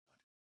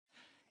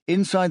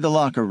Inside the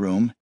locker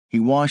room, he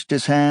washed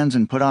his hands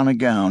and put on a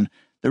gown,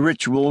 the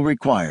ritual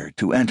required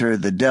to enter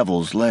the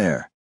devil's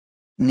lair.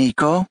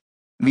 "Nico?"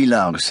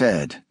 Villard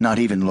said, not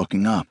even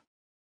looking up.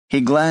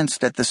 He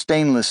glanced at the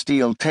stainless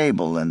steel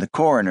table and the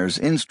coroner's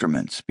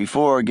instruments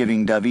before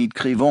giving David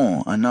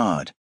Crivon a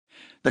nod.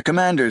 The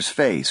commander's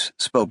face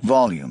spoke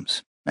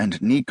volumes, and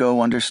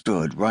Nico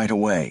understood right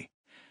away.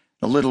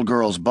 The little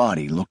girl's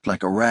body looked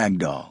like a rag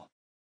doll.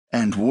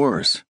 And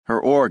worse,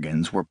 her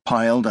organs were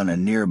piled on a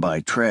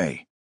nearby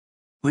tray.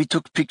 "We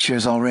took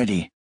pictures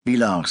already,"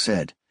 Villard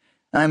said.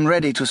 "I'm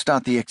ready to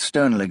start the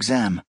external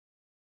exam."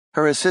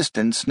 Her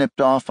assistant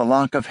snipped off a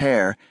lock of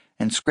hair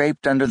and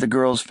scraped under the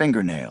girl's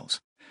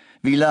fingernails.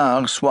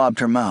 Villard swabbed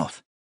her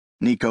mouth.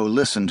 Nico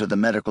listened to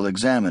the medical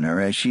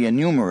examiner as she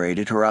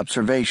enumerated her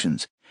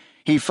observations.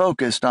 He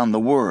focused on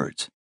the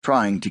words,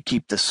 trying to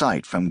keep the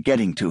sight from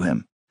getting to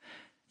him.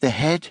 "The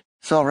head,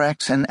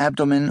 thorax, and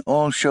abdomen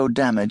all show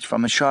damage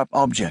from a sharp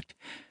object.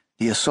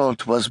 The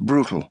assault was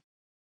brutal."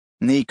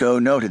 Nico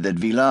noted that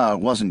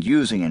Villard wasn't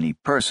using any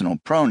personal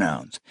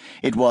pronouns.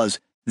 It was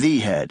the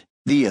head,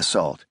 the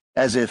assault,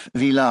 as if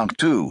Villard,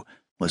 too,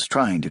 was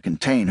trying to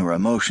contain her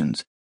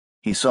emotions.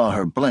 He saw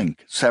her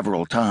blink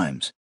several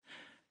times.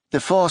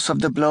 "The force of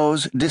the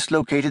blows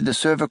dislocated the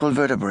cervical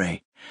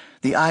vertebrae.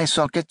 The eye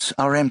sockets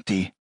are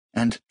empty,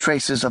 and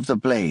traces of the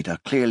blade are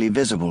clearly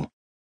visible."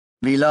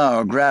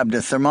 Villard grabbed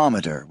a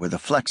thermometer with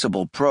a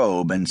flexible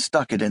probe and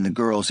stuck it in the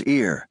girl's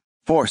ear,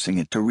 forcing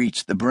it to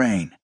reach the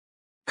brain.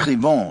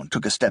 Crivon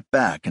took a step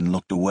back and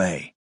looked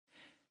away.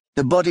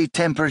 "The body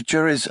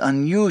temperature is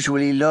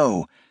unusually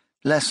low,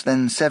 less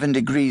than 7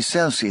 degrees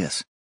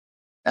Celsius."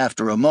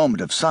 After a moment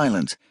of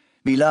silence,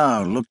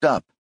 Villard looked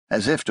up,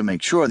 as if to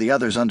make sure the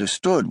others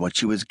understood what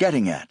she was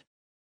getting at.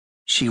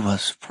 "She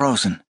was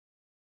frozen."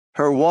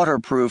 Her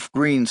waterproof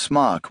green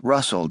smock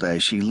rustled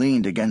as she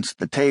leaned against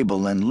the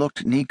table and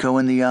looked Nico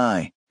in the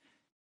eye.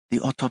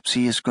 "The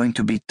autopsy is going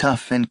to be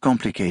tough and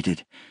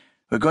complicated.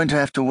 We're going to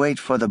have to wait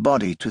for the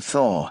body to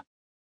thaw.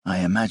 I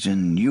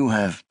imagine you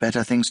have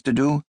better things to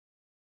do?"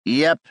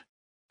 "Yep,"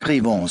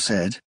 Crivon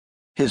said.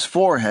 His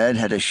forehead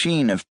had a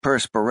sheen of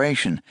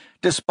perspiration,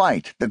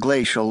 despite the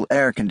glacial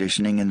air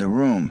conditioning in the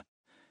room.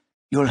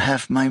 "You'll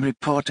have my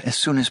report as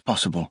soon as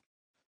possible."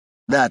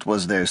 That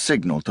was their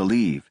signal to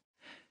leave.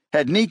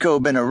 Had Nico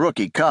been a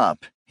rookie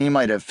cop, he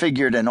might have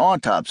figured an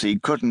autopsy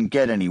couldn't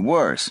get any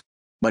worse,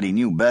 but he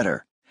knew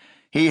better.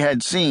 He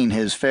had seen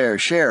his fair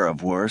share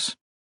of worse.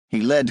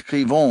 He led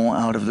Crivon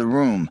out of the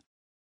room.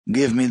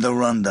 "Give me the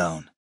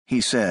rundown," he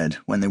said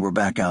when they were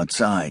back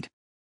outside.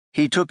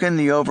 He took in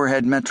the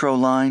overhead metro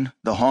line,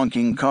 the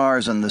honking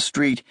cars on the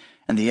street,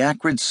 and the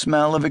acrid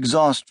smell of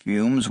exhaust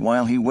fumes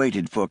while he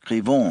waited for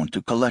Crivon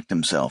to collect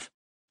himself.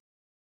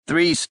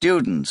 3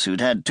 students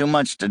who'd had too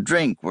much to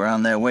drink were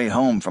on their way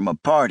home from a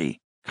party,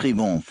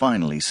 Crivon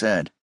finally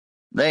said.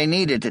 They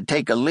needed to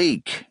take a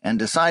leak and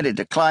decided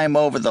to climb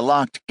over the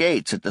locked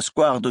gates at the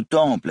Square du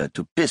Temple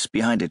to piss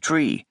behind a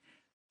tree.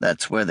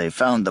 That's where they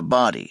found the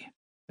body.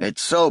 It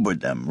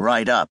sobered them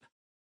right up.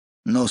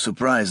 No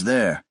surprise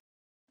there.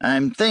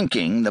 I'm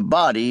thinking the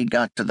body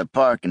got to the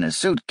park in a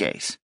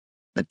suitcase.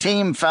 The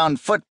team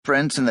found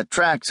footprints in the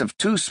tracks of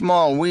 2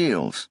 small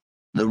wheels.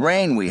 The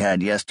rain we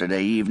had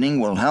yesterday evening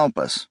will help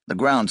us. The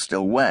ground's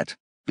still wet.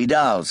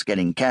 Vidal's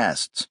getting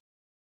casts.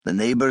 The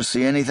neighbors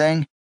see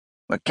anything?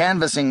 We're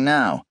canvassing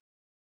now.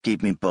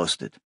 Keep me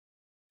posted.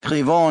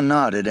 Crivon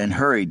nodded and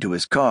hurried to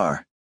his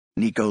car.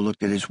 Nico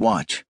looked at his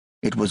watch.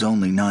 It was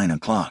only 9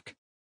 o'clock.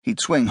 He'd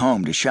swing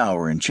home to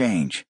shower and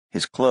change.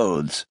 His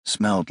clothes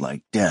smelled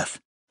like death.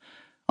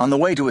 On the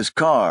way to his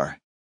car,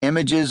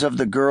 images of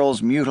the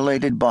girl's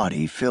mutilated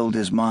body filled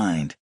his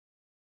mind.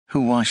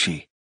 Who was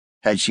she?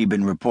 Had she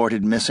been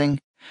reported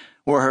missing?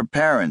 Were her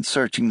parents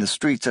searching the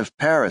streets of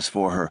Paris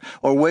for her,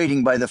 or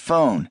waiting by the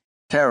phone,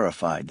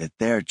 terrified that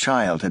their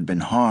child had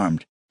been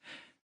harmed?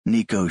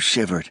 Nico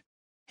shivered.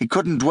 He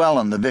couldn't dwell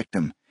on the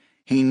victim.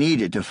 He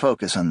needed to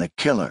focus on the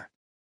killer.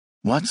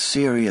 What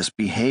serious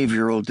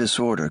behavioral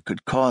disorder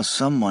could cause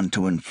someone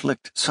to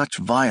inflict such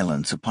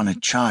violence upon a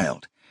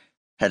child?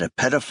 Had a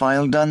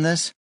pedophile done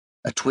this?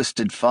 A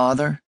twisted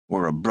father,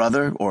 or a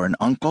brother, or an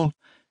uncle?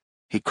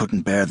 He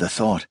couldn't bear the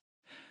thought.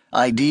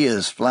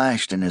 Ideas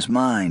flashed in his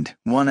mind,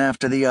 one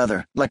after the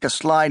other, like a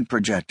slide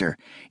projector,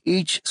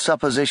 each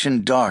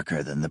supposition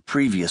darker than the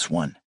previous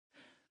one.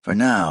 For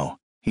now,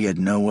 he had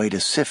no way to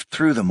sift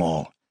through them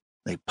all.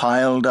 They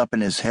piled up in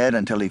his head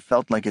until he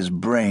felt like his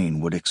brain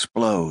would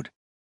explode.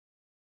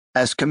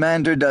 As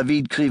Commander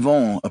David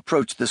Crivon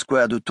approached the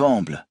Square du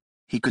Temple,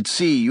 he could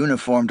see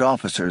uniformed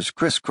officers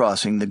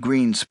crisscrossing the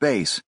green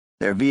space,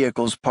 their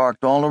vehicles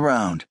parked all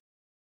around.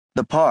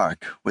 The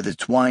park, with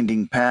its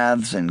winding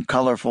paths and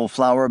colorful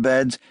flower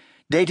beds,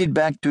 dated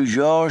back to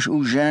Georges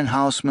Eugène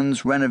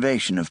Haussmann's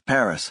renovation of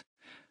Paris.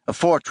 A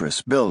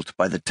fortress built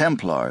by the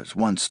Templars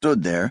once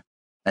stood there,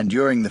 and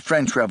during the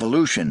French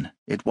Revolution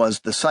it was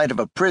the site of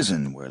a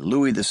prison where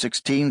Louis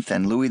XVI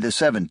and Louis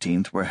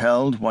XVII were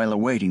held while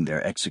awaiting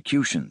their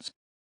executions.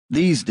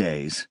 These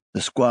days,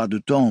 the Square du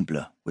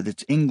Temple, with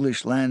its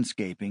English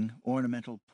landscaping, ornamental